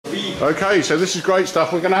Okay, so this is great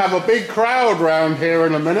stuff. We're going to have a big crowd round here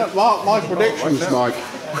in a minute. Mark my predictions, Mike.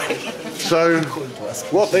 So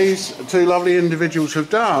what these two lovely individuals have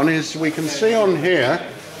done is we can see on here,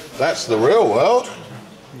 that's the real world.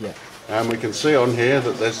 Yeah. And we can see on here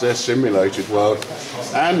that there's their simulated world.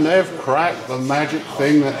 And they've cracked the magic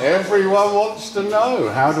thing that everyone wants to know.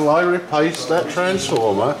 How do I replace that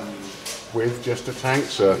transformer with just a tank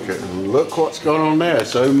circuit? And look what's gone on there.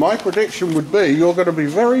 So my prediction would be you're going to be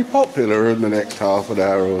very popular in the next half an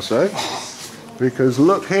hour or so. Because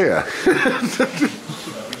look here.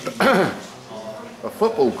 A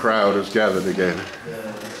football crowd has gathered again.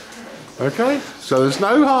 Okay, so there's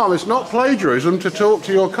no harm. It's not plagiarism to talk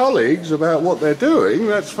to your colleagues about what they're doing.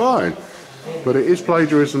 That's fine. But it is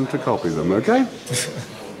plagiarism to copy them, okay?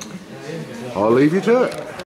 I'll leave you to it.